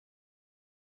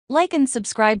Like and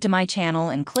subscribe to my channel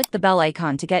and click the bell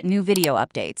icon to get new video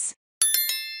updates.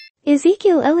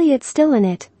 Ezekiel Elliott still in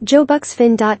it.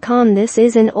 JoeBucksFin.com. This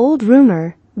is an old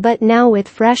rumor, but now with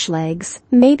fresh legs.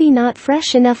 Maybe not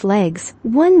fresh enough legs.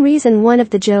 One reason one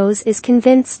of the Joes is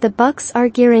convinced the Bucks are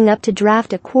gearing up to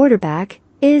draft a quarterback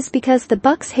is because the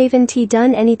Bucks haven't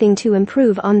done anything to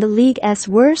improve on the league's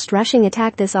worst rushing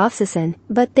attack this offseason,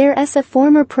 but there's a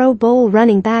former Pro Bowl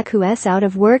running back who's out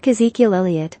of work, Ezekiel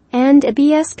Elliott, and a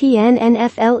ESPN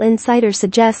NFL insider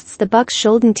suggests the Bucks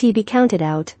shouldn't be counted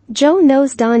out. Joe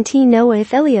knows don't know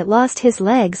if Elliott lost his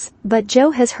legs, but Joe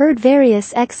has heard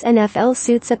various ex-NFL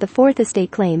suits at the Fourth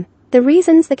Estate claim the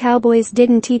reasons the Cowboys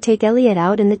didn't take Elliott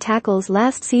out in the tackles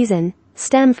last season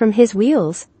stem from his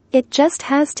wheels. It just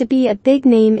has to be a big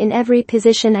name in every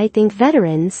position. I think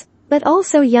veterans, but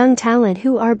also young talent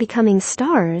who are becoming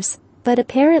stars. But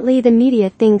apparently the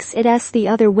media thinks it's the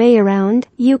other way around.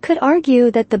 You could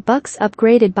argue that the Bucks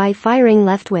upgraded by firing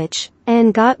Leftwich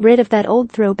and got rid of that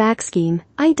old throwback scheme.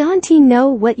 I don't know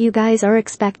what you guys are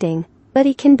expecting, but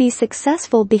he can be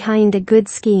successful behind a good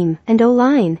scheme and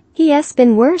O-line. He has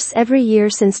been worse every year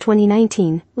since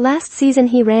 2019. Last season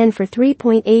he ran for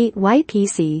 3.8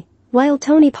 YPC. While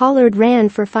Tony Pollard ran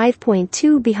for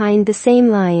 5.2 behind the same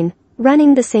line,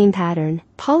 running the same pattern.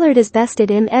 Pollard has bested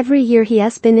him every year he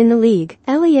has been in the league.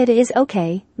 Elliott is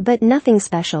okay, but nothing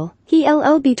special.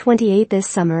 He'll be 28 this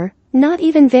summer, not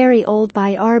even very old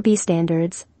by RB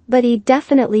standards, but he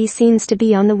definitely seems to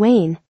be on the wane.